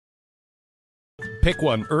Pick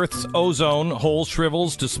one. Earth's ozone hole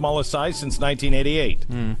shrivels to smallest size since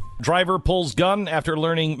 1988. Driver pulls gun after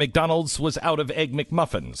learning McDonald's was out of Egg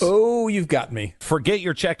McMuffins. Oh, you've got me. Forget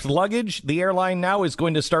your checked luggage. The airline now is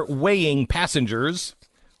going to start weighing passengers.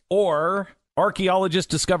 Or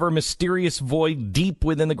archaeologists discover mysterious void deep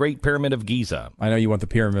within the Great Pyramid of Giza. I know you want the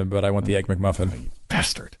pyramid, but I want the Egg McMuffin.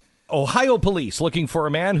 Bastard. Ohio police looking for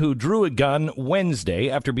a man who drew a gun Wednesday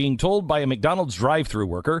after being told by a McDonald's drive-thru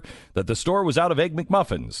worker that the store was out of Egg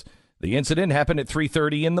McMuffins. The incident happened at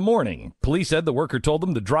 3:30 in the morning. Police said the worker told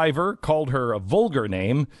them the driver called her a vulgar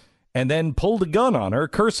name and then pulled a gun on her,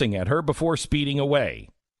 cursing at her before speeding away.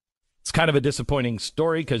 It's kind of a disappointing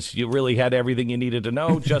story because you really had everything you needed to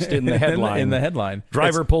know just in the headline. In the headline.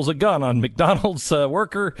 Driver pulls a gun on McDonald's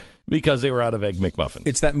worker because they were out of Egg McMuffin.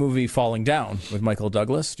 It's that movie Falling Down with Michael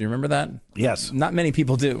Douglas. Do you remember that? Yes. Not many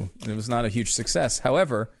people do. It was not a huge success.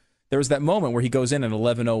 However, there was that moment where he goes in at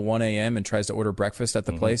 11:01 a.m. and tries to order breakfast at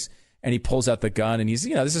the place, and he pulls out the gun, and he's,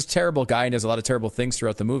 this is a terrible guy and does a lot of terrible things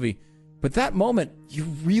throughout the movie. But that moment, you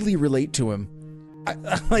really relate to him.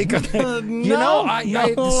 So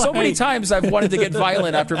many times I've wanted to get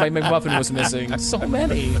violent after my McMuffin was missing. So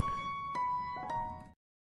many.